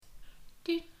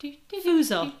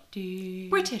Foozled.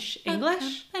 British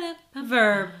English.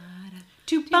 Verb.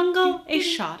 To bungle a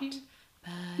shot.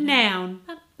 Noun.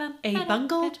 A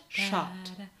bungled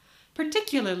shot.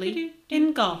 Particularly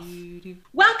in golf.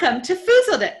 Welcome to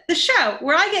Foozled It, the show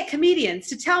where I get comedians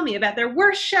to tell me about their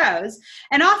worst shows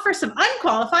and offer some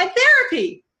unqualified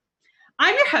therapy.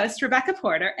 I'm your host, Rebecca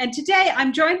Porter, and today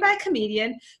I'm joined by a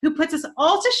comedian who puts us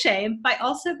all to shame by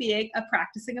also being a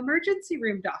practicing emergency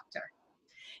room doctor.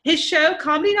 His show,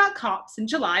 Comedy Not Cops, in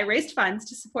July raised funds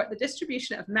to support the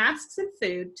distribution of masks and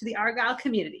food to the Argyle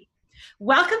community.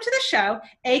 Welcome to the show,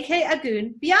 A.K.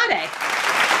 Agun Biade.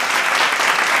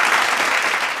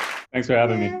 Thanks for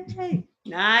having me.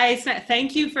 Nice.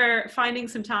 Thank you for finding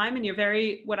some time in your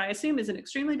what I assume is an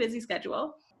extremely busy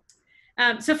schedule.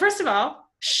 So first of all,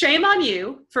 shame on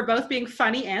you for both being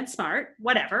funny and smart,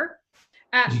 whatever.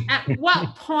 At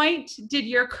what point did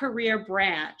your career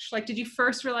branch? Like, did you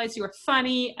first realize you were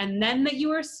funny and then that you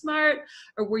were smart?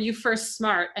 Or were you first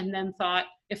smart and then thought,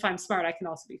 if I'm smart, I can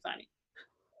also be funny?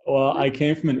 Well, I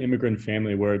came from an immigrant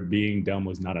family where being dumb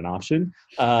was not an option.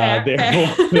 Fair.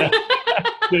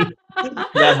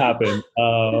 That happened.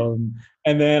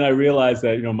 And then I realized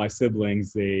that, my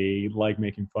siblings, they like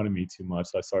making fun of me too much.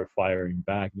 So I started firing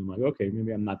back. And I'm like, okay,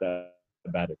 maybe I'm not that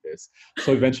bad at this.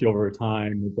 So eventually over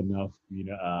time, with enough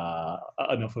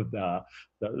of the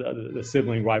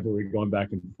sibling rivalry going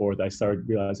back and forth, I started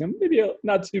realizing maybe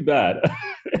not too bad.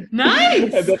 Nice.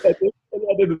 And then the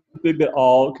thing that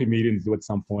all comedians do at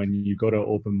some point, you go to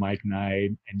open mic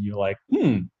night and you're like,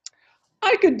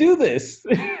 I could do this.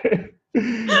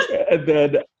 And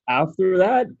then after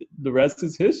that, the rest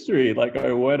is history. Like,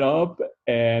 I went up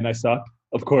and I sucked,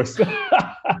 of course, the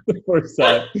first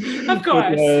time. Of course.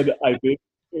 But then I did,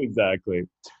 exactly.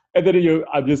 And then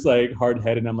I'm just like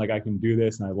hard-headed. I'm like, I can do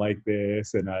this and I like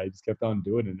this. And I just kept on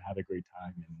doing it and had a great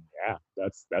time. And yeah,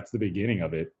 that's the beginning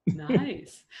of it.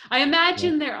 Nice. I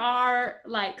imagine there are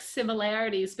like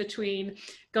similarities between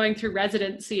going through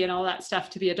residency and all that stuff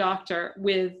to be a doctor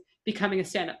with becoming a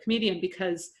stand-up comedian,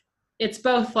 because it's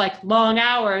both like long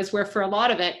hours where for a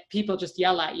lot of it, people just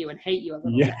yell at you and hate you a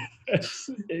little bit. Yes,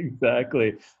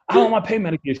 exactly. I want my pain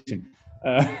medication.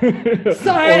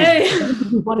 Sorry.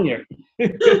 Funnier.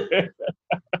 I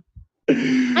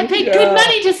paid good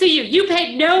money to see you. You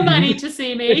paid no money to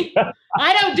see me.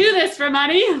 I don't do this for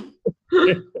money.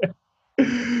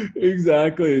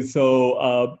 Exactly.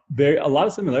 So there are a lot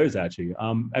of similarities, actually.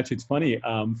 Actually, it's funny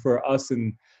for us,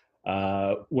 and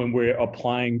when we're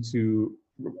applying to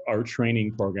our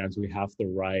training programs, we have to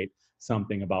write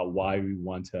something about why we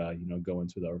want to, go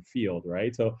into our field,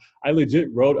 right? So I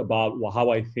legit wrote about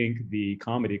how I think the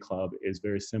comedy club is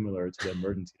very similar to the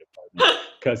emergency department,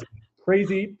 because it's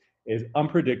crazy, is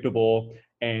unpredictable,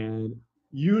 and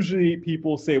usually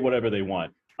people say whatever they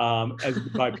want, as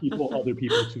by people, other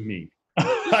people to me.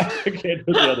 I can't do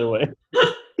it the other way.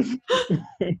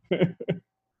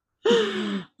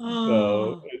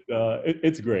 So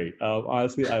it's great.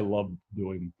 Honestly, I love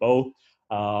doing both.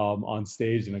 On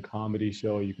stage in a comedy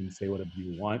show, you can say whatever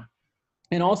you want.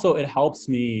 And also it helps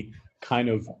me kind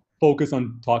of focus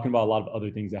on talking about a lot of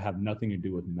other things that have nothing to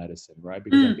do with medicine, right?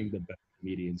 Because I think the best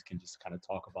comedians can just kind of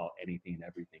talk about anything and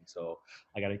everything. So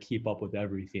I got to keep up with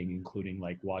everything, including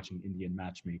like watching Indian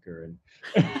Matchmaker, and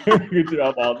I'm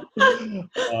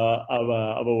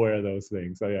aware of those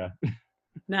things. So yeah.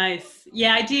 Nice.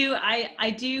 Yeah,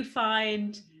 I do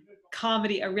find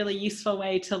comedy a really useful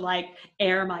way to like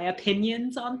air my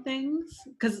opinions on things,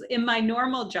 because in my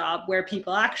normal job where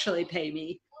people actually pay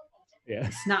me,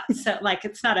 it's not so like,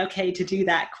 it's not okay to do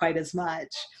that quite as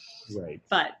much. Right.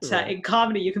 But in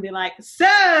comedy, you can be like,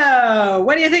 so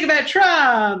what do you think about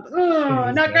Trump? Oh,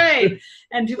 not great.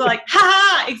 And people are like,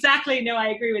 ha, exactly. No, I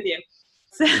agree with you.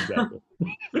 So. Exactly.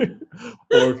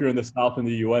 Or if you're in the South in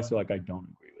the US, you're like, I don't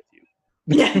agree.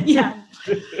 Yeah.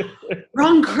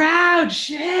 Wrong crowd.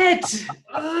 Shit.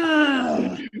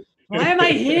 Ugh. Why am I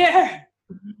here?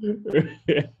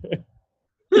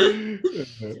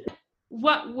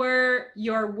 What were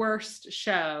your worst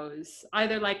shows?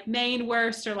 Either like main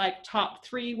worst or like top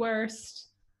 3 worst?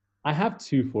 I have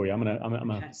 2 for you. I'm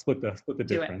gonna split the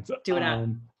difference. Do it out.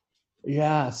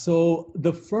 Yeah. So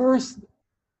the first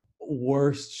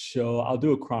worst show, I'll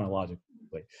do it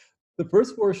chronologically. The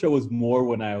first worst show was more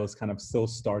when I was kind of still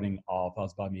starting off. I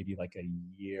was about maybe like a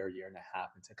year and a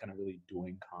half into kind of really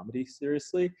doing comedy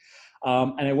seriously.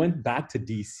 And I went back to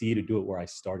DC to do it where I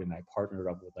started, and I partnered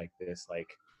up with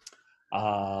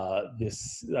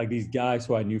these guys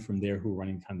who I knew from there who were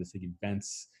running kind of this like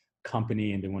events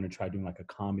company, and they want to try doing like a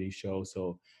comedy show.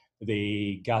 So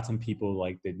they got some people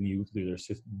like that knew through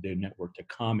their network to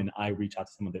come, and I reached out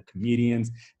to some of the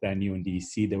comedians that I knew in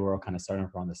DC. They were all kind of starting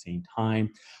around the same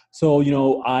time. So,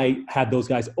 I had those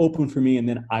guys open for me, and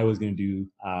then I was going to do,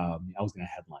 I was going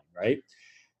to headline, right?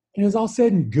 And it was all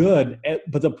said and good,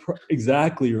 but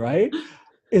exactly, right?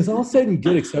 It's all said and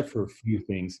good except for a few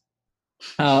things.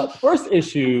 First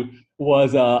issue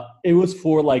was it was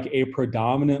for like a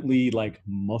predominantly like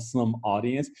Muslim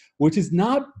audience, which is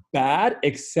not bad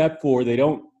except for they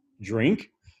don't drink.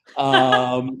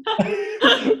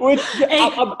 Which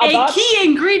a key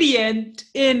ingredient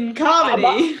in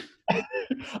comedy.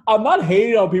 I'm not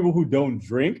hating on people who don't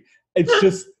drink. It's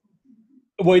just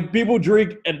when people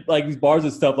drink at like these bars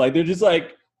and stuff, like they're just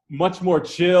like much more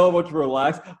chill, much more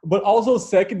relaxed. But also,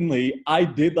 secondly, I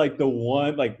did like the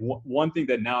one thing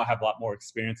that now I have a lot more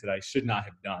experience that I should not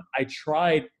have done. I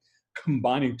tried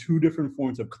combining two different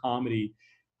forms of comedy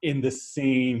in the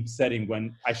same setting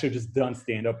when I should have just done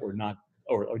stand-up or not,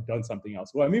 or done something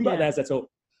else. What I mean by that is that so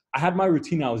I had my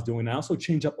routine I was doing. I also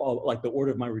changed up all like the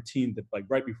order of my routine that, like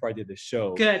right before I did the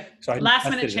show. Good. So Last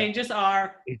minute changes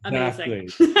are amazing.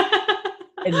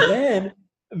 And then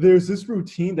there's this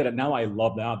routine that now I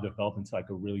love. Now I've developed into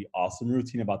like a really awesome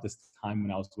routine about this time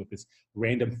when I was with this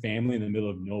random family in the middle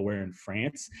of nowhere in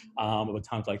France. At the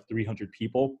time, it was like 300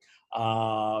 people.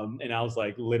 And I was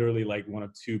like literally like one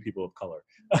of two people of color.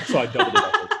 So I doubled it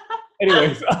up.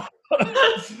 Anyways,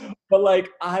 but like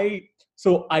I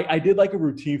did like a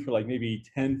routine for like maybe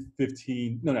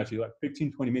 15 minutes,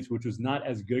 which was not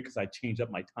as good because I changed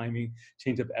up my timing,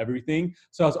 changed up everything.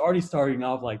 So I was already starting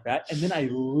off like that. And then I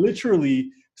literally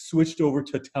switched over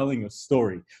to telling a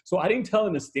story. So I didn't tell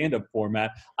in a stand-up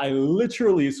format. I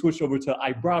literally switched over to,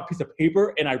 I brought a piece of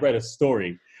paper and I read a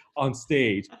story on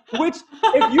stage, which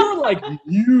if you're like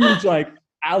huge, like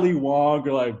Ali Wong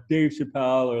or like Dave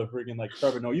Chappelle or freaking like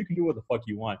Trevor Noah, you can do what the fuck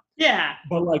you want. Yeah.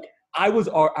 But like, I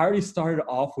already started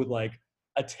off with like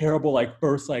a terrible like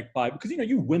first like 5, because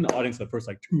you win the audience the first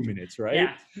like 2 minutes, right?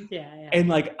 Yeah. And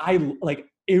like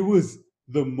it was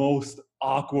the most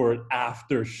awkward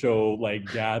after show like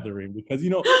gathering, because you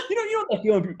know that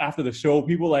feeling after the show,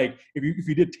 people like if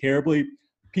you did terribly,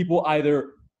 people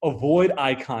either avoid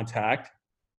eye contact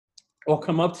or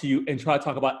come up to you and try to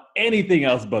talk about anything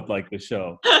else but like the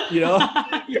show, Yeah.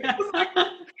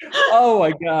 Oh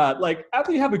my God. Like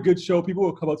after you have a good show, people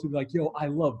will come up to me like, yo, I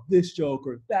love this joke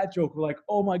or that joke. We're like,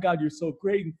 oh my God, you're so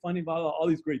great and funny about all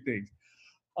these great things.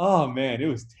 Oh man, it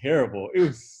was terrible. It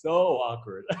was so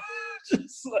awkward.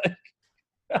 Just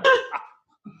like,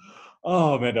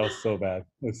 oh man, that was so bad.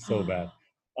 It was so bad.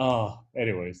 Oh,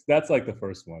 anyways, that's like the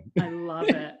first one. I love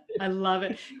it. I love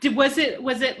it. Was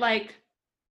it like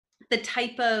the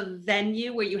type of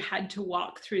venue where you had to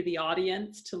walk through the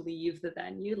audience to leave the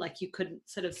venue? Like you couldn't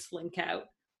sort of slink out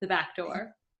the back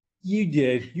door? You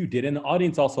did. And the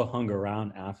audience also hung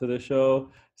around after the show.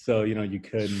 So, you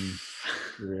couldn't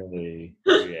really,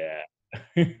 yeah.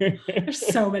 There's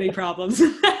so many problems.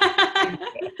 You're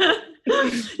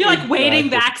like waiting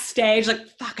backstage, like,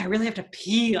 fuck, I really have to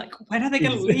pee. Like, when are they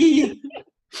going to leave?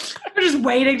 We're just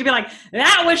waiting to be like,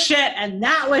 that was shit, and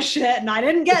that was shit, and I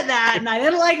didn't get that, and I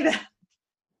didn't like that.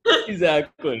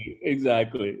 Exactly.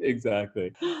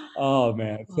 Oh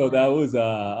man. So that was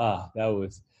a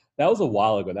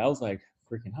while ago. That was like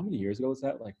freaking, how many years ago was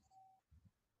that? Like,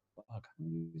 how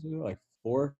many years ago? Like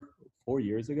 4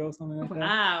 years ago, something like that.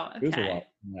 Wow. Okay. It was a while.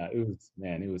 Yeah,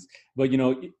 it was. But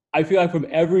I feel like from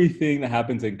everything that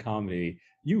happens in comedy,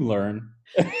 you learn.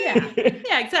 Yeah,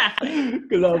 exactly.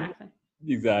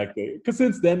 Exactly. Because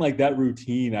since then, like that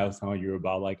routine I was telling you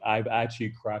about, like I've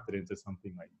actually crafted into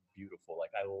something like beautiful. Like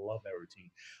I love that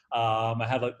routine. I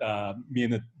had like me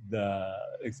and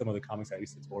like, some of the comics I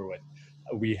used to tour with.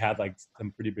 We had like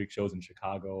some pretty big shows in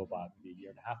Chicago about maybe a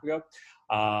year and a half ago.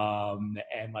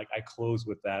 And like I closed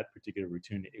with that particular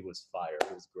routine. It was fire.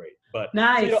 It was great. But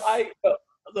nice.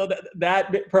 So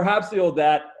that perhaps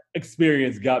that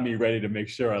experience got me ready to make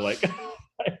sure I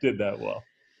did that well.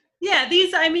 Yeah,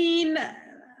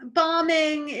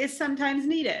 bombing is sometimes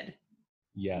needed.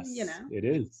 Yes, it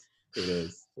is.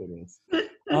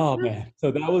 Oh man. So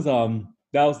that was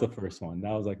the first one.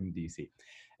 That was like in DC.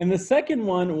 And the second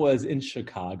one was in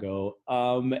Chicago.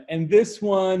 And this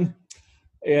one,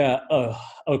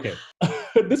 okay.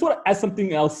 This one has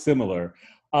something else similar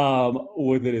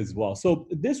with it as well. So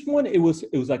this one, it was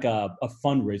like a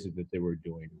fundraiser that they were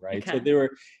doing, right? Okay. So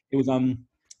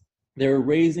they were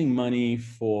raising money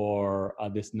for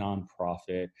this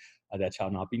nonprofit that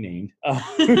shall not be named.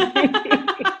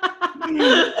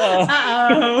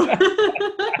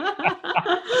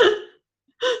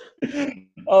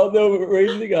 No,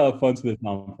 raising funds for this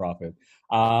nonprofit.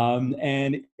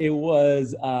 And it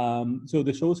was, so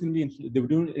the show was going to be, they were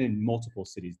doing it in multiple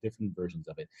cities, different versions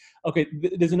of it. Okay,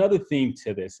 there's another theme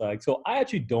to this. Like, so I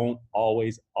actually don't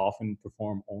always often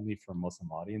perform only for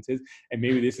Muslim audiences. And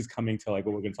maybe this is coming to like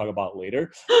what we're going to talk about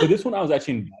later. But this one I was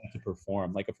actually invited to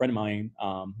perform. Like a friend of mine,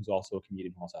 who's also a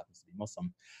comedian who also happens to be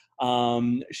Muslim,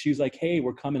 she's like, hey,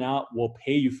 we're coming out, we'll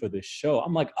pay you for this show.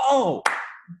 I'm like, oh,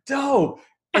 dope.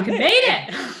 Fucking made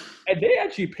it. And they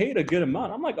actually paid a good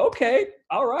amount. I'm like, okay,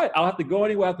 all right. I'll have to go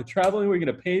anywhere, I have to travel anywhere, you're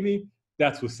gonna pay me.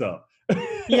 That's what's up.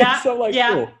 Yeah. So I'm like,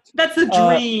 yeah. cool. That's a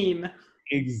dream.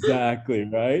 Exactly,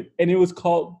 right? And it was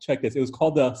called, check this, it was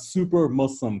called the Super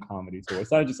Muslim Comedy Tour.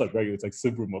 It's not just like regular, it's like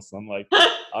super Muslim. Like,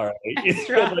 all right.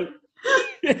 Extra.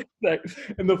 Like,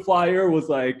 and the flyer was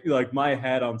like my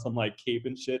head on some like cape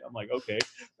and shit. I'm like, okay,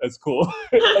 that's cool.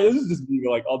 This is just me,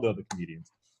 like all the other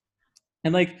comedians.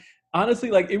 And like,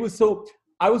 honestly, like it was so,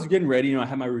 I was getting ready, you know, I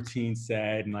had my routine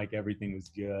set and like everything was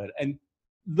good. And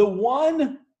the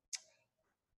one,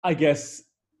 I guess,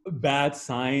 bad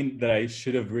sign that I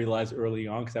should have realized early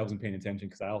on, because I wasn't paying attention,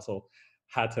 because I also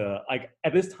had to, like,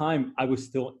 at this time, I was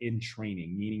still in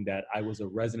training, meaning that I was a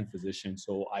resident physician.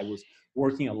 So I was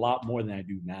working a lot more than I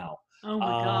do now. Oh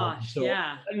my gosh, so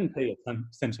yeah. I didn't pay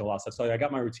attention to a lot of stuff. So I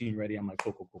got my routine ready. I'm like,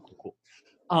 cool.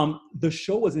 The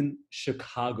show was in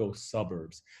Chicago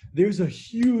suburbs. There's a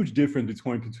huge difference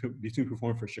between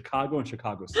performing for Chicago and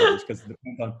Chicago suburbs, because it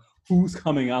depends on who's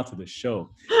coming out to the show.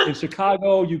 In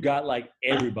Chicago, you got like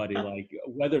everybody, like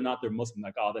whether or not they're Muslim,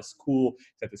 like, oh, that's cool.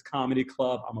 It's at this comedy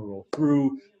club. I'm gonna roll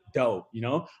through. Dope, you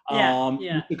know? Yeah.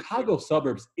 In Chicago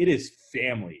suburbs, it is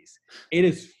families. It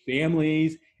is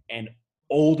families and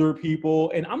older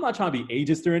people. And I'm not trying to be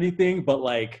ageist or anything, but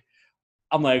like,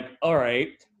 I'm like, all right.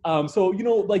 So, you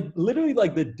know, like literally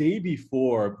like the day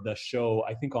before the show,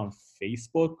 I think on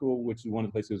Facebook, which is one of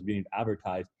the places it was being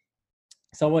advertised,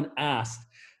 someone asked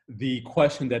the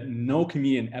question that no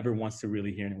comedian ever wants to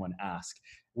really hear anyone ask,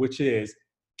 which is,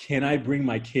 can I bring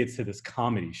my kids to this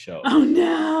comedy show? Oh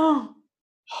no.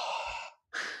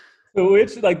 So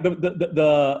which like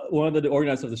the one of the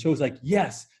organizers of the show was like,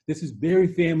 yes, this is very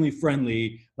family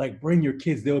friendly. Like, bring your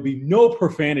kids. There will be no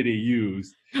profanity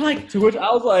used. Like, to which I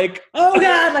was like, oh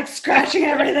God, like scratching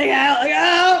everything out. Like,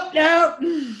 oh no.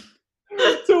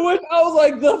 To which I was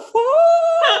like, the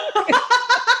fuck?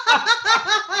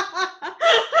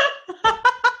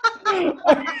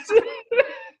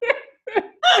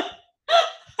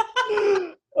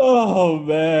 Oh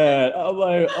man, I'm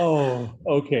like, oh,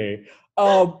 okay.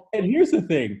 And here's the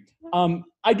thing.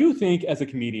 I do think as a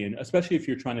comedian, especially if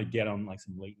you're trying to get on like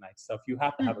some late night stuff, you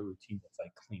have to have a routine that's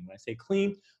like clean. When I say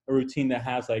clean, a routine that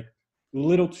has like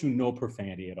little to no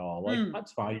profanity at all. Like,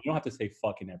 that's fine. You don't have to say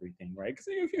fucking everything, right? Because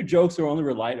if your jokes are only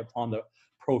relied upon the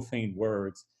profane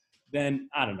words, then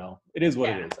I don't know. It is what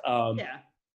it is. Yeah.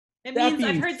 It means,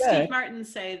 I've heard Steve Martin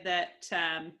say that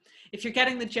if you're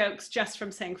getting the jokes just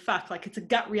from saying fuck, like it's a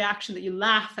gut reaction that you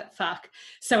laugh at fuck.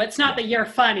 So it's not that you're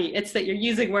funny, it's that you're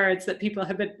using words that people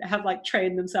have like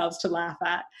trained themselves to laugh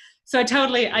at. So I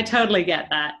totally get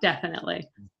that, definitely.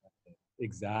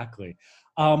 Exactly.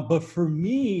 But for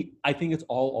me, I think it's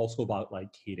all also about like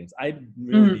cadence. I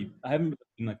haven't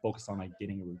been like focused on like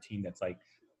getting a routine that's like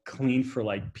clean for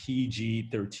like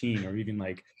PG-13 or even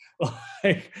like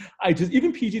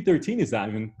even PG-13 is not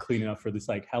even clean enough for this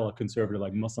like hella conservative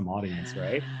like Muslim audience,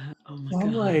 right? Oh my so I'm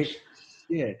gosh. like,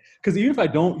 yeah, because even if I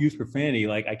don't use profanity,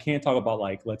 like I can't talk about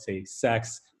like, let's say,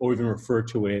 sex or even refer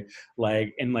to it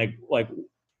like, and like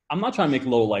I'm not trying to make a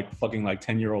little like fucking like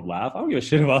 10-year-old laugh. I don't give a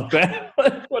shit about that.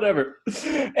 Whatever.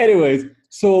 Anyways,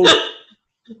 so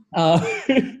so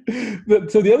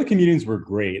the other comedians were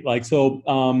great. Like, so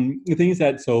the thing is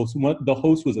that the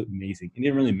host was amazing. It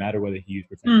didn't really matter whether he used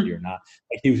profanity or not.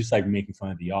 Like, he was just like making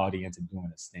fun of the audience and doing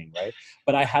his thing, right?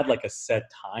 But I had like a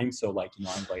set time, so like, you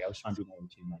know, I was trying to do my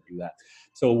routine, not do that.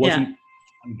 So it wasn't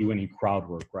trying to do any crowd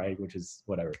work, right? Which is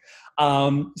whatever.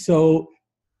 So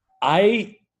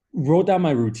I wrote down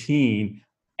my routine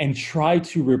and try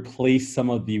to replace some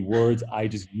of the words I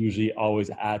just usually always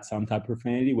add some type of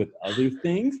profanity with other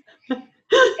things.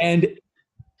 And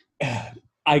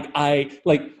I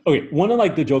like, okay, one of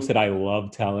like the jokes that I love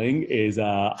telling is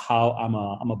how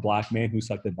I'm a black man who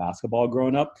sucked at basketball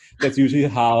growing up. That's usually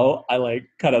how I like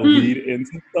kind of lead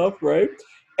into stuff, right?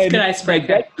 And good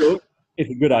icebreaker. Like, that joke, it's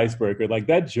a good icebreaker. Like,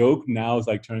 that joke now is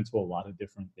like turned into a lot of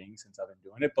different things since I've been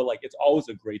doing it, but like it's always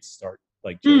a great start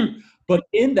like joke. But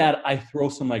in that, I throw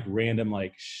some like random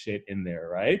like shit in there,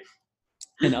 right?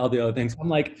 and all the other things. I'm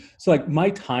like, so like my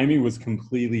timing was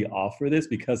completely off for this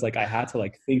because like I had to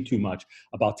like think too much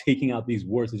about taking out these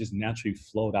words that just naturally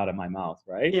flowed out of my mouth,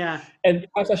 right? Yeah. And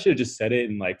perhaps I should have just said it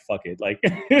and like fuck it, like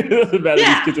it doesn't matter. These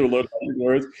Yeah. kids are learning these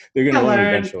words; they're gonna They'll learn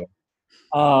learn. eventually.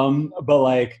 But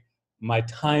like my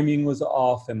timing was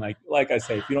off, and like I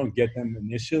say, if you don't get them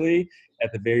initially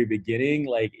at the very beginning,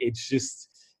 like it's just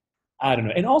I don't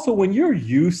know. And also when you're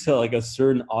used to like a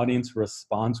certain audience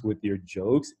response with your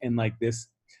jokes and like this,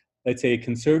 let's say a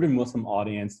conservative Muslim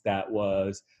audience that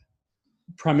was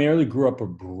primarily grew up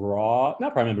abroad,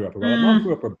 not primarily grew up abroad, mom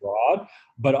grew up abroad,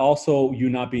 but also you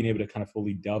not being able to kind of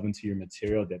fully delve into your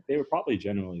material that they would probably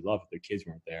genuinely love if their kids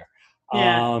weren't there.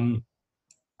 Yeah.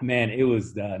 Man, it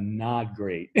was not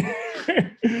great.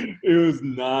 It was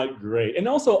not great. And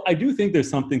also, I do think there's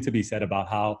something to be said about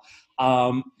how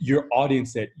your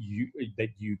audience that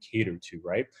you cater to,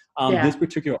 right? This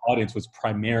particular audience was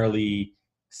primarily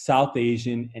South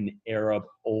Asian and Arab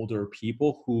older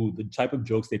people who the type of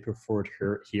jokes they preferred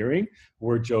hearing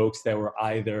were jokes that were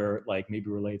either like maybe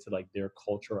related to like their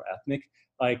culture or ethnic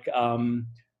like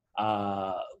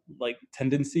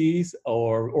tendencies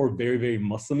or very very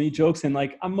Muslim-y jokes. And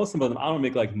like I'm Muslim, but I don't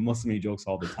make like Muslim-y jokes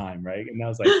all the time, right? And that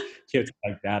was like kids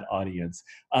like that audience.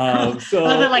 So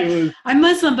like, it was. I'm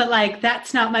Muslim, but like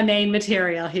that's not my main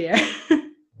material here.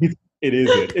 It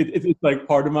isn't. It's like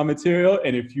part of my material,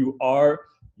 and if you are,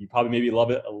 you probably maybe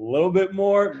love it a little bit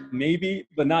more, maybe,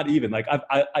 but not even. Like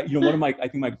I you know, one of my I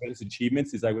think my greatest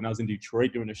achievements is like when I was in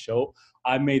Detroit doing a show,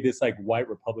 I made this like white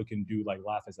Republican dude like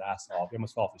laugh his ass off. He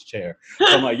almost fell off his chair. So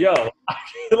I'm like, yo, I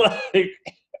feel like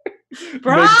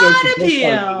broad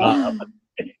appeal.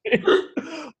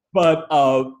 But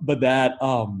that,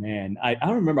 oh man, I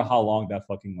don't remember how long that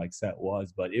fucking like set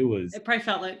was, but it probably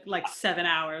felt like 7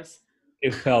 hours.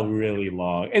 It felt really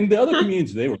long. And the other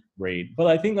comedians, they were great. But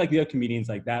I think like the other comedians,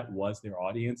 like that was their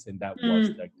audience and that was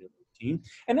like their routine.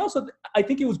 And also I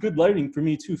think it was good learning for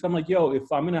me too. So I'm like, yo,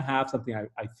 if I'm gonna have something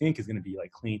I think is gonna be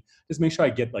like clean, just make sure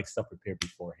I get like stuff prepared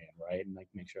beforehand, right? And like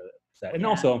make sure that and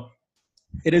also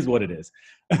it is what it is.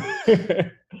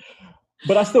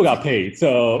 But I still got paid,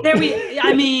 so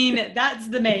I mean, that's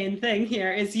the main thing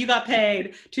here is you got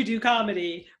paid to do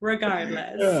comedy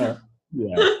regardless.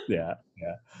 Yeah.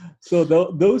 So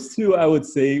those two, I would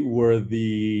say, were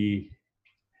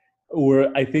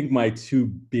I think my two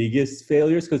biggest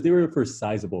failures because they were for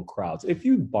sizable crowds. If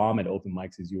you bomb at open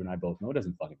mics, as you and I both know, it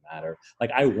doesn't fucking matter.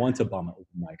 Like I want to bomb at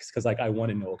open mics because like I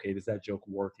want to know, okay, is that joke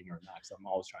working or not? Because I'm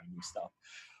always trying new stuff.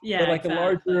 Yeah, but like the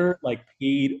larger, like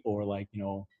paid or like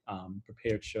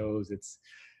prepared shows,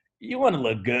 you want to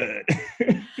look good.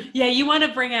 Yeah, you want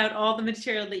to bring out all the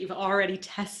material that you've already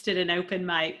tested in open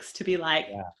mics to be like,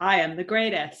 I am the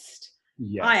greatest.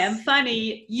 Yes. I am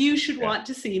funny. You should want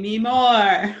to see me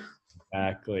more.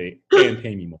 Exactly. And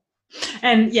pay me more.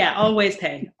 And always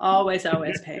pay. Always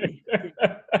pay me.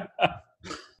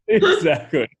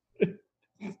 Exactly.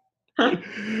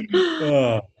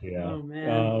 Oh,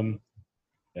 man.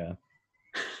 Yeah.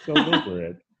 So those were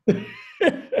it.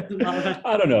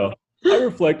 I don't know. I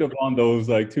reflect upon those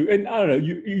like too, and I don't know.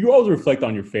 You always reflect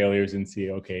on your failures and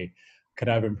see, okay, could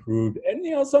I have improved? And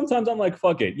sometimes I'm like,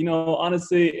 fuck it.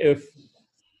 Honestly, if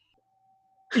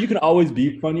you can always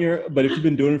be funnier, but if you've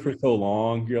been doing it for so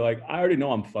long, you're like, I already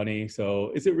know I'm funny.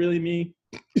 So is it really me?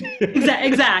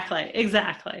 Exactly.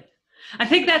 I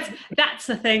think that's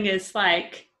the thing is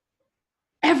like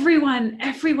everyone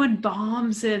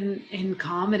bombs in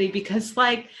comedy because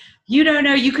like you don't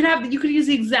know, you could use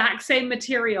the exact same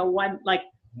material one like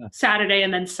Saturday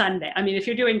and then Sunday. I mean, if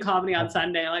you're doing comedy on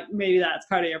Sunday, like maybe that's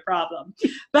part of your problem.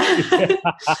 But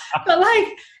but like,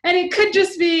 and it could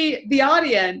just be the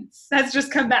audience has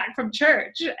just come back from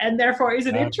church and therefore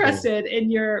isn't interested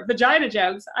in your vagina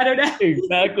jokes. I don't know.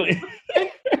 Exactly.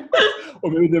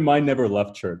 Or maybe their mind never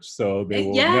left church, so they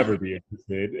will never be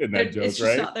interested in that joke, it's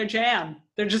just not their jam.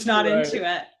 They're just not into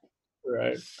it.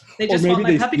 Right. They just want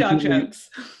my puppy dog jokes.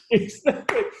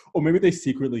 Exactly. Or maybe they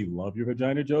secretly love your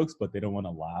vagina jokes, but they don't want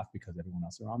to laugh because everyone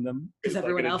else around them. Because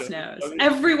everyone else knows.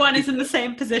 Everyone is in the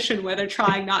same position where they're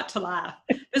trying not to laugh.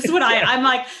 This is what I'm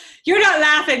like, you're not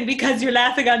laughing because you're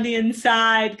laughing on the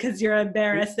inside because you're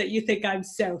embarrassed that you think I'm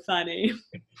so funny.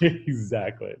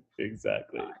 Exactly. It's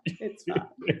fun.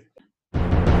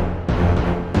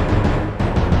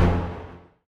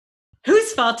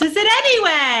 Whose fault is it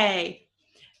anyway?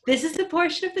 This is the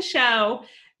portion of the show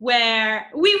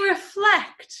where we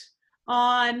reflect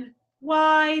on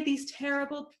why these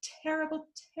terrible, terrible,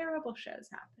 terrible shows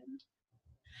happened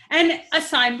and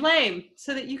assign blame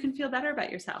so that you can feel better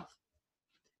about yourself.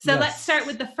 So let's start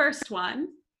with the first one,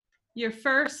 your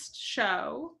first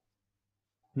show,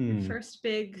 your first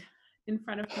big in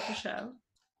front of people's show?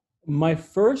 My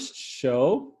first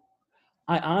show,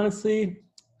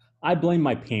 I blame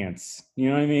my pants. You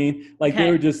know what I mean? Like they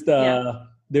Okay. were just Yeah.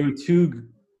 they were too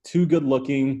good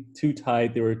looking, too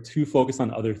tight. They were too focused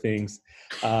on other things.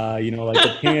 Like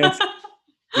the pants.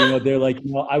 They're like,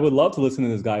 I would love to listen to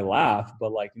this guy laugh,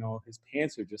 but like, his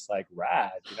pants are just like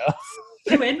rad.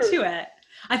 Too into it.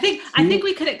 I think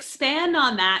we could expand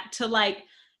on that to like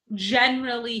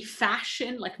generally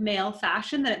fashion, like male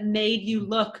fashion, that it made you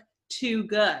look too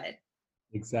good.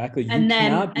 Exactly. And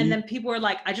then people were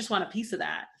like, I just want a piece of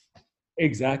that.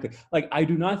 Exactly. Like, I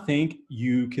do not think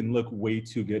you can look way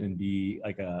too good and be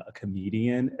like a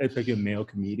comedian, like a male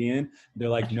comedian. They're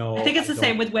like, no. I think it's the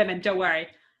same with women. Don't worry.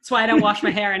 That's why I don't wash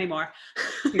my hair anymore.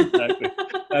 Exactly.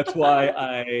 That's why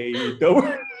I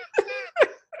don't.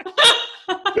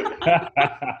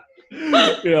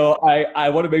 I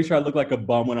want to make sure I look like a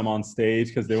bum when I'm on stage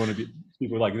because they want to be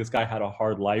people are like, this guy had a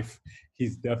hard life.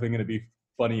 He's definitely going to be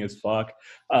funny as fuck.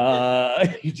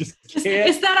 You just can't.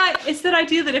 It's that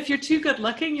idea that if you're too good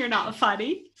looking, you're not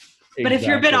funny. Exactly. But if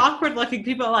you're a bit awkward looking,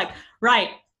 people are like, right,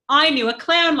 I knew a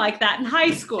clown like that in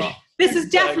high school. This is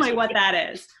definitely what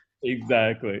that is.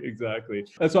 Exactly.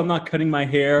 That's why I'm not cutting my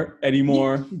hair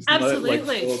anymore.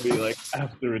 Absolutely. It'll be like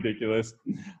absolutely ridiculous.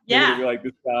 Yeah. They're gonna be like,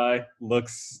 this guy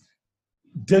looks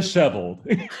disheveled.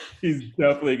 He's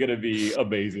definitely gonna be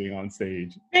amazing on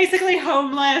stage. Basically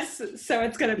homeless, so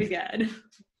it's gonna be good.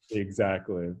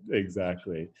 Exactly.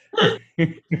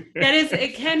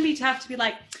 It can be tough to be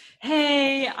like,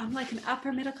 hey, I'm like an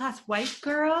upper middle class white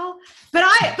girl, but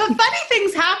funny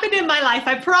things happened in my life,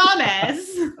 I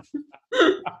promise.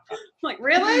 I'm like,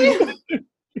 really? No,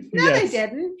 yes. They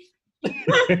didn't.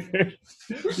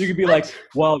 You could be like,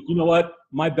 well, you know what?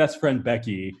 My best friend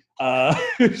Becky,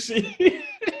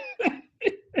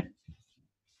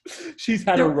 she's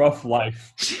had a rough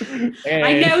life. And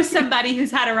I know somebody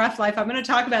who's had a rough life. I'm going to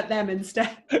talk about them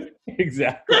instead.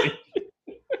 Exactly.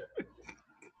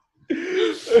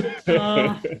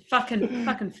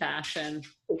 Fucking fashion.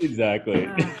 Exactly.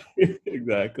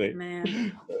 Exactly.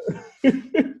 Man.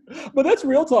 But that's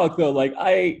real talk though. Like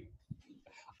I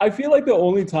feel like the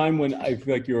only time when I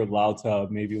feel like you're allowed to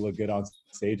maybe look good on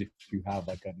stage if you have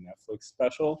like a Netflix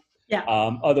special. Yeah.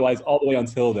 Otherwise, all the way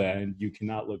until then, you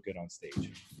cannot look good on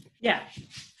stage. Yeah.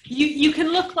 You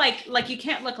can look like you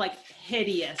can't look like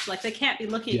hideous. Like they can't be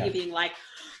looking at you being like,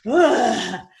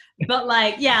 ugh. But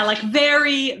like, yeah, like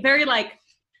very, very like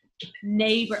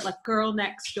neighbor, like Girl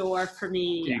Next Door for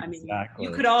me. Exactly. I mean, you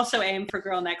could also aim for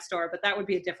Girl Next Door, but that would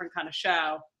be a different kind of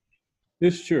show.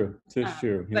 It's true. It's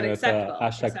true. But acceptable.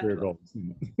 Hashtag career goals.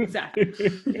 Exactly.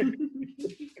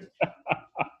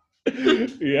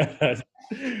 Yes.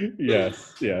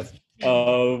 I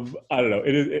don't know.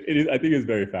 It is. I think it's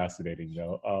very fascinating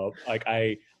though.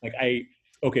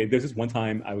 Okay. There's this one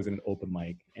time I was in an open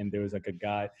mic and there was like a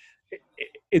guy.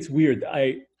 It's weird.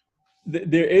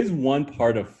 There is one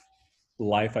part of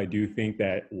life I do think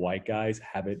that white guys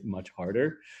have it much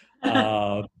harder.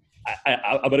 I'm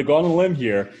going to go on a limb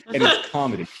here, and it's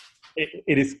comedy.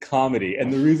 It is comedy,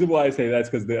 and the reason why I say that is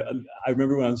because I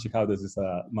remember when I was in Chicago, there's this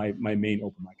my main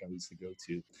open mic I used to go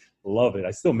to. Love it.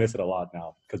 I still miss it a lot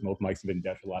now because my open mics have been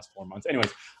dead for the last 4 months.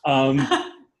 Anyways,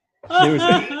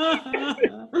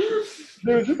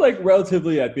 there was just like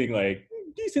relatively, I think, like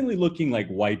decently looking like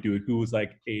white dude who was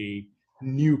like a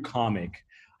new comic,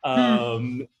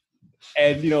 and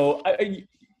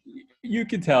you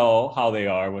can tell how they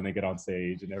are when they get on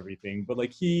stage and everything. But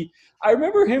like I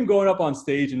remember him going up on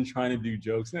stage and trying to do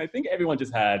jokes. And I think everyone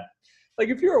just had, like,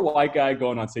 if you're a white guy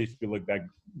going on stage,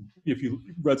 if you're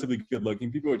relatively good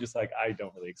looking, people are just like, I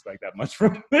don't really expect that much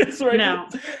from this right now.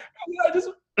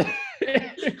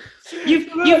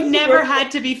 You've never had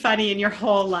to be funny in your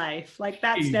whole life. Like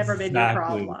that's never been your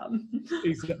problem.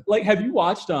 Like, have you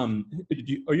watched, are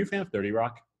you a fan of 30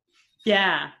 Rock?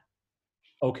 Yeah.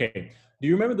 Okay. Do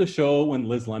you remember the show when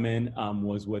Liz Lemon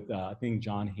was with I think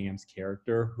John Hamm's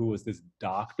character, who was this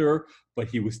doctor, but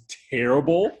he was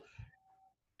terrible.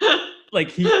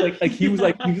 He was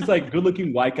good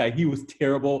looking white guy. He was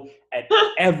terrible at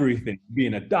everything,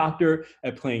 being a doctor,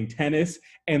 at playing tennis,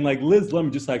 and like Liz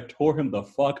Lemon just like tore him the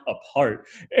fuck apart.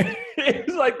 It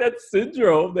was like that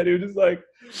syndrome that he was just like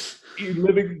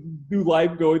living through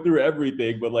life, going through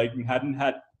everything, but like hadn't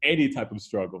had any type of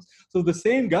struggles. So the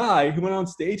same guy who went on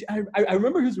stage, I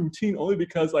remember his routine only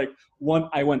because like one,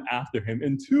 I went after him,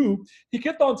 and two, he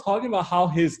kept on talking about how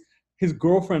his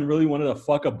girlfriend really wanted to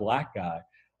fuck a black guy.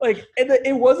 Like, and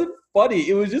it wasn't funny.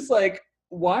 It was just like,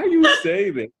 why are you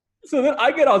saying this? So then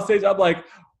I get on stage, I'm like,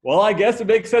 well, I guess it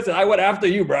makes sense that I went after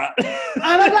you, bro.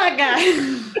 I'm a black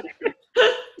guy.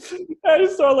 I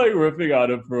just started like riffing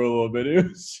on him for a little bit. It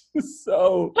was just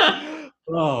so,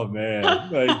 oh man,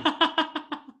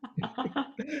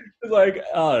 like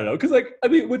I don't know, because like I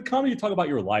mean, with comedy, you talk about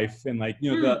your life and like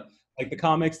the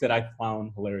comics that I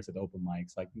found hilarious at open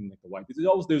mics, like the white.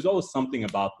 There's always something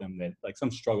about them that like some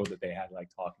struggle that they had like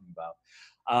talking about,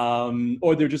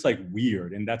 or they're just like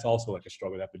weird, and that's also like a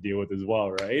struggle they have to deal with as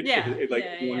well, right? Yeah, Like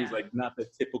one who's like not the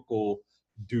typical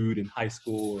dude in high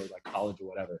school or like college or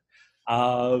whatever.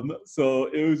 So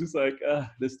it was just like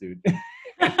this dude,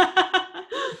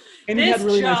 and he had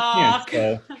really nice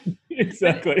pants. So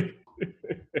exactly.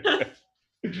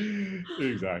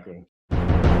 Exactly.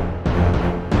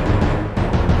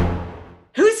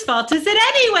 Whose fault is it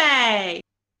anyway?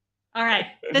 All right,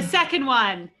 the second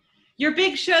one. Your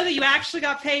big show that you actually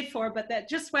got paid for, but that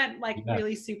just went like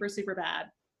really super, super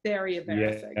bad. Very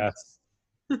embarrassing.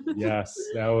 Yes,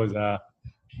 that was a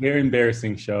very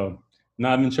embarrassing show.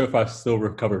 Not even sure if I've still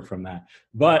recovered from that,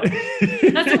 but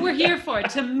that's what we're here for,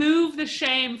 to move the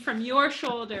shame from your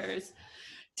shoulders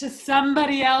to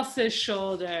somebody else's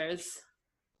shoulders.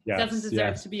 Yes, it doesn't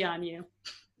deserve to be on you.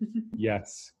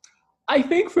 Yes. I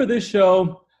think for this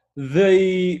show,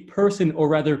 the person, or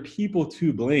rather people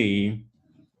to blame,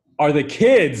 are the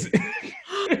kids.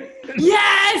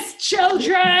 Yes,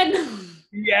 children.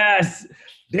 Yes,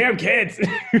 damn kids.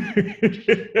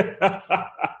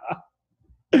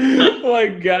 Oh my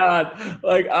God.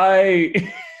 Like I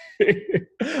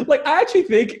actually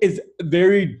think it's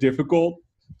very difficult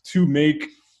to make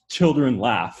children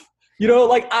laugh. You know,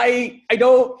 like I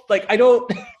don't like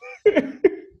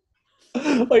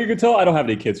you can tell I don't have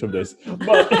any kids from this,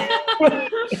 but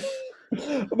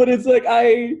but it's like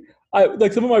I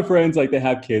like some of my friends, like they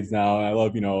have kids now, and I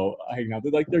love, hanging out.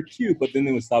 They're cute, but then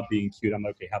they would stop being cute. I'm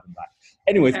like, okay, have them back.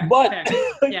 Anyways, fair. Like,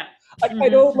 yeah, I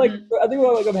don't like. I think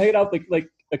about like I'm hanging out like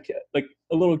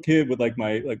a little kid with like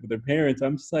with their parents.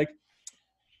 I'm just like,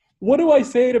 what do I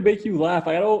say to make you laugh?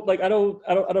 I don't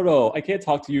know. I can't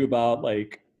talk to you about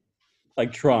like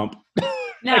Trump.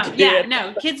 No,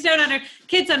 no. Kids don't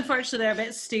kids, unfortunately, are a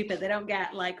bit stupid. They don't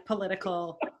get like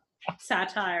political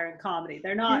satire and comedy.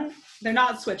 They're not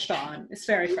switched on. It's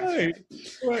very frustrating.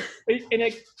 Right. And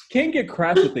I can't get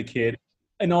crass with the kid.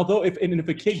 And although if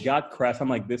a kid got crass, I'm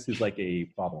like, this is like a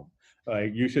problem.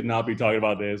 Like you should not be talking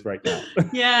about this right now.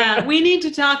 Yeah, we need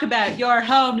to talk about your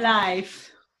home life.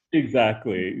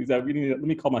 Exactly. Let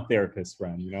me call my therapist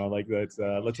friend. Like let's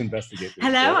investigate this.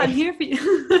 Hello, I'm here for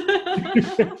you.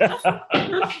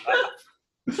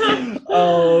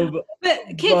 But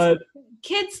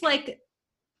kids like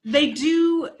they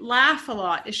do laugh a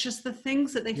lot. It's just the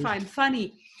things that they find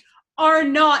funny are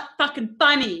not fucking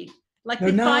funny. Like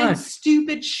they find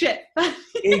stupid shit funny.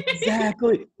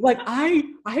 Exactly. Like I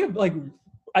have like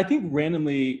I think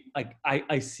randomly like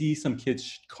I see some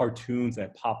kids' cartoons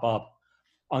that pop up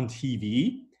on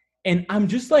TV, and I'm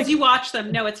just like, you watch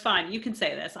them. No, it's fine. You can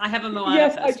say this. I have a Moana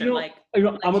poster.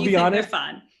 I'm gonna be honest. They're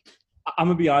fun. I'm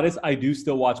gonna be honest. I do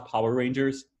still watch Power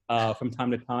Rangers from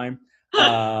time to time.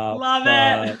 Love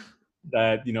it.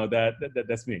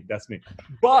 That's me. That's me.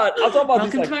 But I'll talk about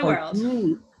Welcome these to my world.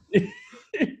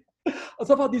 I'll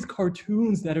talk about these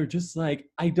cartoons that are just like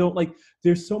I don't like.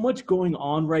 There's so much going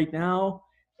on right now,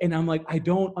 and I'm like I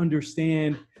don't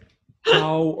understand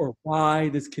how or why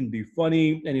this can be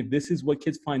funny, and if this is what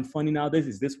kids find funny nowadays,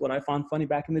 is this what I found funny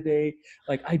back in the day?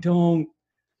 Like I don't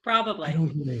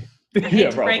really. I hate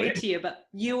to break it to you, but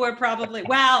you were probably,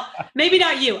 well, maybe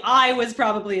not you. I was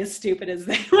probably as stupid as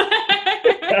they were.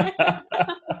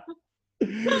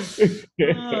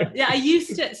 Yeah, I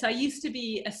used to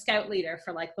be a scout leader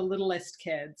for like the littlest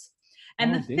kids.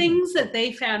 And the things that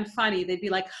they found funny, they'd be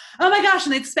like, oh my gosh,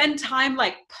 and they'd spend time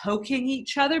like poking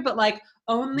each other, but like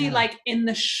only like in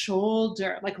the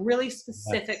shoulder, like really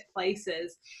specific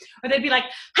places. Or they'd be like,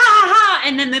 ha ha,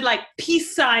 and then they'd like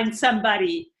peace sign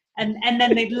somebody, and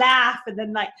then they'd laugh, and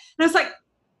then like, and I was like,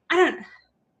 I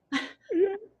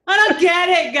don't get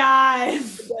it,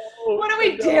 guys. What are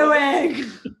we doing?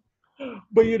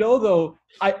 But though,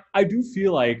 I do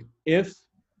feel like if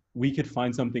we could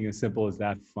find something as simple as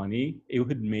that funny, it would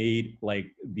have made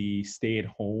like the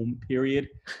stay-at-home period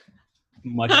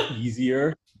much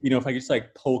easier. If I just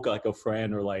like poke like a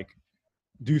friend or like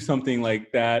do something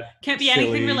like that. Can't be silly.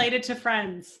 Anything related to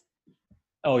Friends.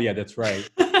 Oh yeah, that's right.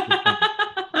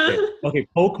 Okay,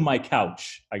 poke my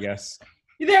couch, I guess.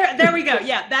 There we go.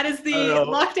 Yeah, that is the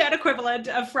lockdown equivalent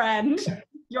of Friend.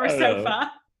 Your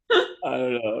sofa. I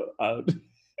don't know.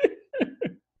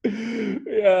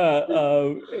 Yeah,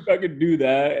 if I could do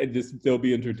that and just still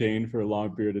be entertained for a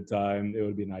long period of time, it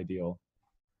would be an ideal.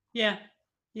 Yeah.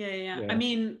 I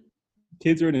mean,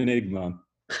 kids are an enigma.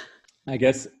 I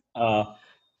guess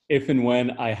if and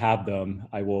when I have them,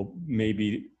 I will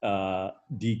maybe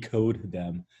decode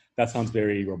them. That sounds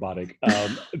very robotic.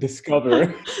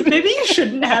 Discover. Maybe you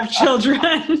shouldn't have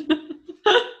children.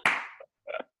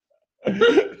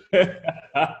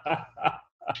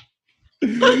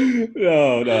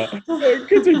 No.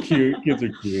 Kids are cute. Kids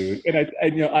are cute, and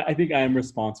I think I am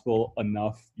responsible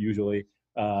enough usually.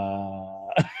 I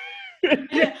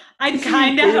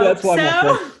kind of Maybe hope that's why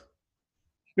so.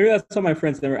 maybe that's why my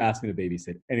friends never ask me to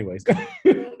babysit. Anyways,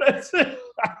 that's it.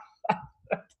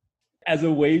 As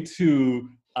a way to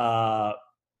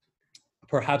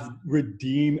perhaps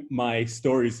redeem my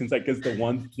story, since I guess the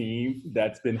one theme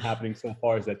that's been happening so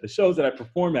far is that the shows that I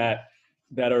perform at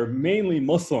that are mainly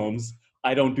Muslims,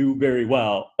 I don't do very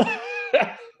well.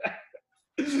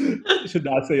 Should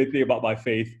not say anything about my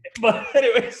faith. But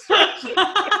anyways, that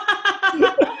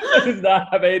does not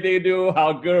have anything to do with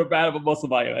how good or bad of a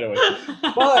Muslim I am. Anyway,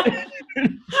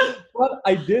 but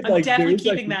I did I'm definitely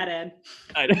keeping that in.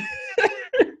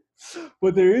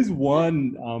 But there is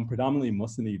one predominantly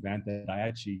Muslim event that I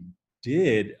actually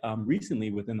did recently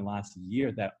within the last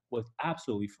year that was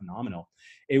absolutely phenomenal.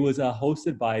 It was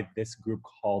hosted by this group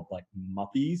called like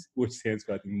MUPPIes, which stands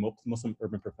for, I think, Muslim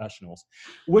Urban Professionals,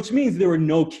 which means there were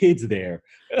no kids there.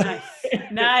 Nice.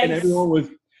 And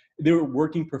everyone they were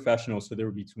working professionals, so they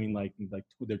were between like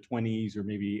their 20s or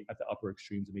maybe at the upper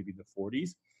extremes or maybe the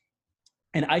 40s.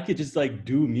 And I could just like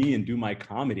do me and do my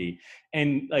comedy.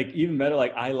 And like even better,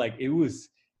 like it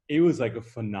was like a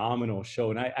phenomenal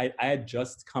show. And I had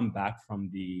just come back from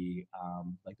the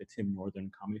like the Tim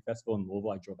Northern Comedy Festival in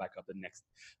Louisville. I drove back up the next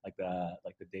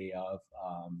the day of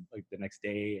like the next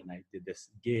day, and I did this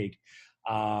gig.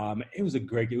 It was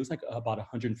it was like about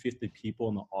 150 people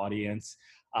in the audience.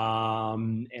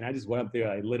 And I just went up there.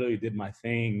 I literally did my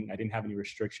thing. I didn't have any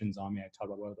restrictions on me. I talked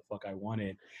about whatever the fuck I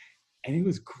wanted. And it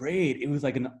was great. It was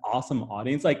like an awesome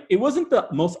audience. Like it wasn't the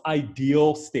most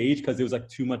ideal stage because it was like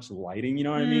too much lighting, you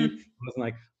know what I mean? It wasn't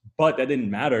like, but that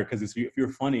didn't matter because if you're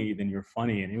funny, then you're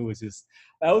funny. And it was just,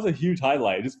 that was a huge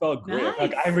highlight. It just felt great. Nice.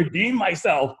 Like I redeemed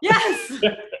myself. Yes.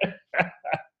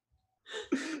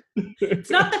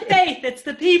 It's not the faith, it's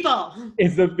the people.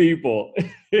 It's the people.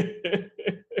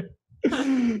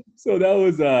 So that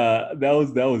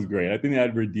was great. I think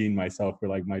I'd redeemed myself for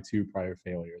like my 2 prior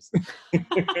failures.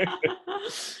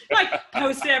 Like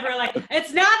posted everywhere, like,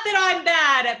 it's not that I'm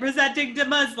bad at presenting to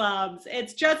Muslims.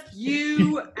 It's just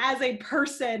you as a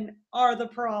person are the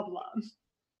problem.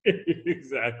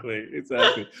 Exactly.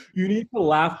 You need to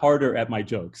laugh harder at my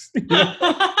jokes.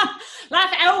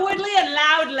 Laugh outwardly and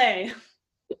loudly.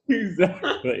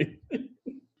 Exactly.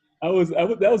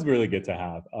 That was really good to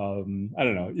have. I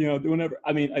don't know, whenever,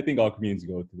 I mean, I think all comedians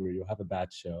go through, you'll have a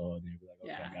bad show and you'll be like,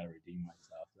 okay, yeah, I gotta redeem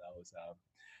myself. That was,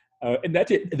 and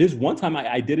that's it. There's one time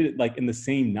I did it like in the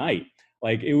same night.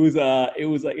 Like it was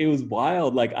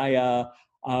wild. Like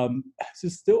this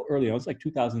is still early. I was like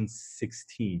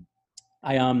 2016.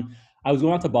 I was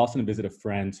going out to Boston to visit a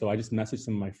friend, so I just messaged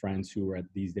some of my friends who were at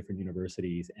these different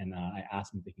universities, and I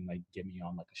asked them if they can like get me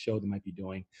on like a show they might be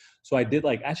doing. So I did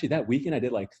like, actually that weekend I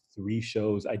did like 3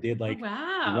 shows. I did like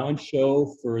one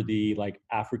show for the like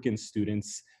African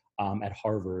students at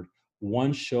Harvard,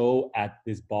 one show at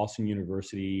this Boston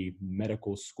University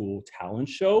medical school talent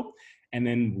show, and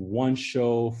then one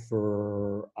show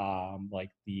for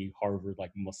like the Harvard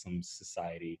like Muslim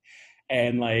Society.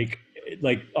 And like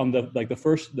on the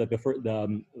first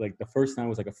night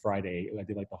was like a Friday. I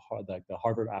did like the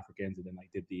Harvard Africans, and then I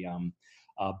did the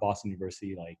Boston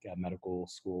University like medical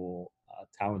school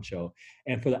talent show.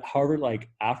 And for the Harvard like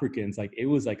Africans, like it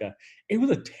was an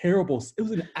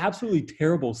absolutely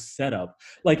terrible setup.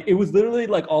 Like it was literally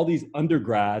like all these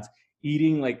undergrads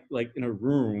eating like in a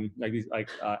room, like these like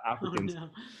Africans.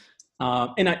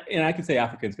 Oh, no. And I can say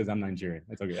Africans because I'm Nigerian.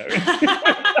 That's okay.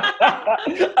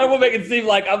 I won't make it seem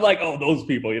like I'm like, oh, those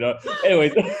people,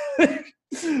 Anyways,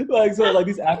 like so, like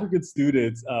these African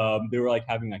students, they were like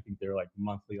having, I think they were like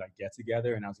monthly like get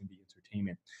together, and I was gonna be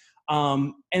entertainment.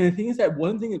 And the thing is that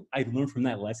one thing I learned from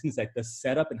that lesson is that the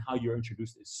setup and how you're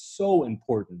introduced is so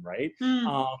important, right?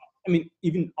 I mean,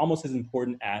 even almost as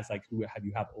important as like who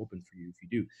you have open for you if you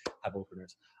do have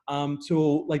openers.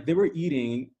 So like they were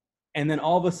eating, and then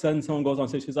all of a sudden someone goes on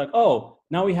stage. She's like, "Oh,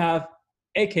 now we have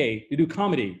AK to do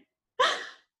comedy."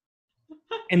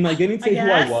 And like they didn't say who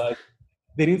I was.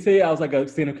 They didn't say I was like a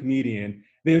stand-up comedian.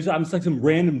 I'm just like some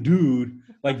random dude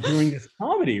like doing this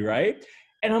comedy, right?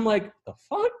 And I'm like, the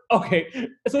fuck? Okay.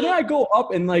 So then I go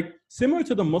up and like similar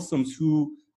to the Muslims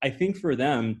who I think for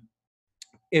them,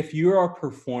 if you are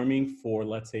performing for,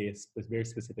 let's say, a very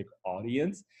specific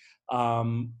audience,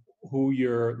 who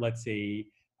you're, let's say,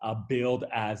 billed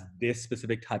as this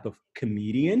specific type of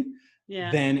comedian,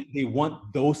 Yeah. then they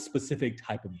want those specific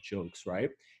type of jokes, right?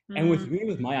 And with Mm. me,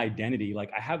 with my identity,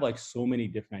 like I have like so many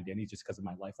different identities just because of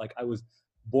my life. Like I was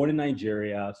born in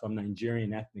Nigeria, so I'm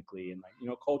Nigerian ethnically, and like, you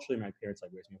know, culturally my parents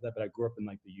like raised me with that, but I grew up in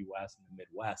like the US and the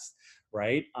Midwest,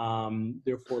 right?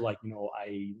 Therefore, like, you know,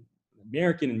 I'm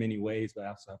American in many ways, but I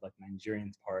also have like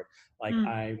Nigerian part. Like Mm.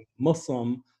 I'm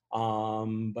Muslim,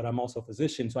 but I'm also a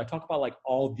physician. So I talk about like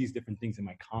all these different things in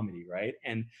my comedy, right?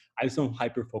 And I just don't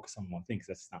hyper focus on one thing because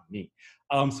that's not me.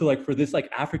 So like for this like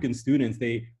African students,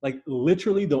 they like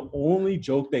literally the only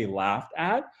joke they laughed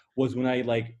at was when I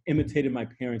like imitated my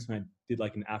parents when I did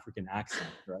like an African accent,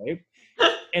 right?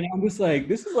 And I'm just like,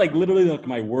 this is like literally like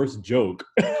my worst joke.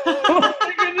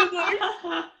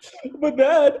 But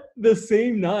then the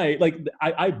same night, like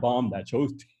I bombed that show. It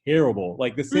was terrible.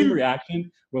 Like the same Mm.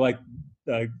 reaction were like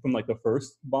from like the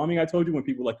first bombing I told you when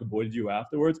people like avoided you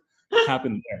afterwards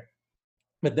happened there.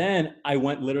 But then I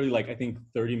went literally like I think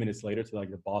 30 minutes later to like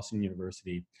the Boston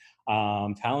University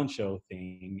talent show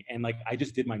thing, and like I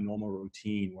just did my normal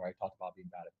routine where I talked about being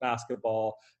bad at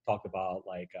basketball, talked about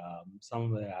like some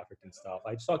of the African stuff.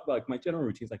 I just talked about like my general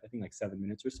routines, like I think like 7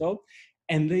 minutes or so,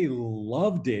 and they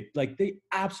loved it. Like they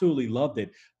absolutely loved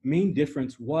it. Main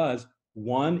difference was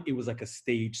one, it was like a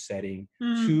stage setting.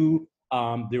 Mm. Two,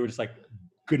 there were just like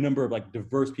good number of like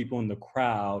diverse people in the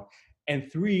crowd.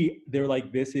 And three, they're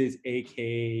like, this is AK,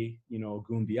 you know,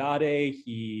 Goonbiade.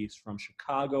 He's from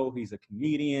Chicago. He's a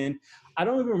comedian. I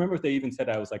don't even remember if they even said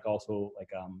I was like also like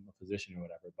a physician or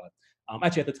whatever. But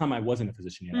actually, at the time, I wasn't a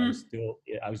physician yet. I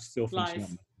was still finishing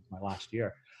up my last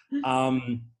year.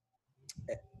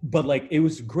 But like, it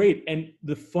was great. And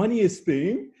the funniest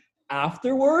thing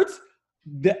afterwards,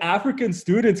 the African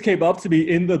students came up to me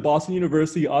in the Boston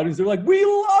University audience. They're like, "We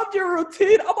loved your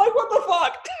routine." I'm like, "What the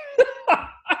fuck?"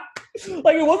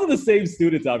 Like it wasn't the same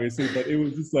students, obviously, but it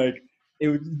was just like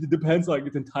it depends. Like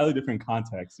it's entirely different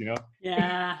context, you know.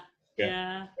 Yeah.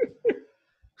 Yeah.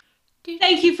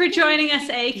 Thank you for joining us,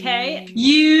 AK.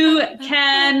 You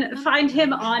can find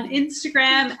him on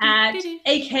Instagram at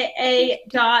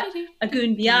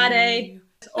aka.agoonbiade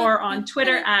or on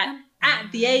Twitter at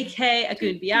the AK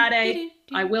Agoonbiade.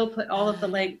 I will put all of the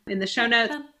links in the show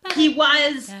notes. He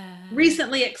was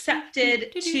recently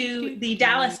accepted to the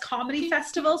Dallas Comedy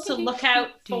Festival, so look out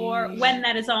for when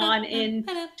that is on in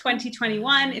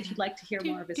 2021 if you'd like to hear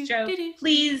more of his jokes.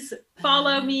 Please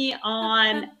follow me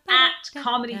on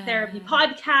 @Comedy Therapy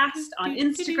Podcast on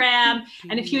Instagram.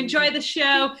 And if you enjoy the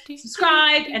show,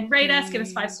 subscribe and rate us, give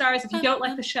us 5 stars. If you don't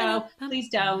like the show, please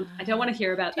don't. I don't want to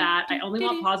hear about that. I only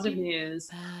want positive news.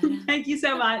 Thank you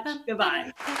so much.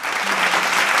 Goodbye.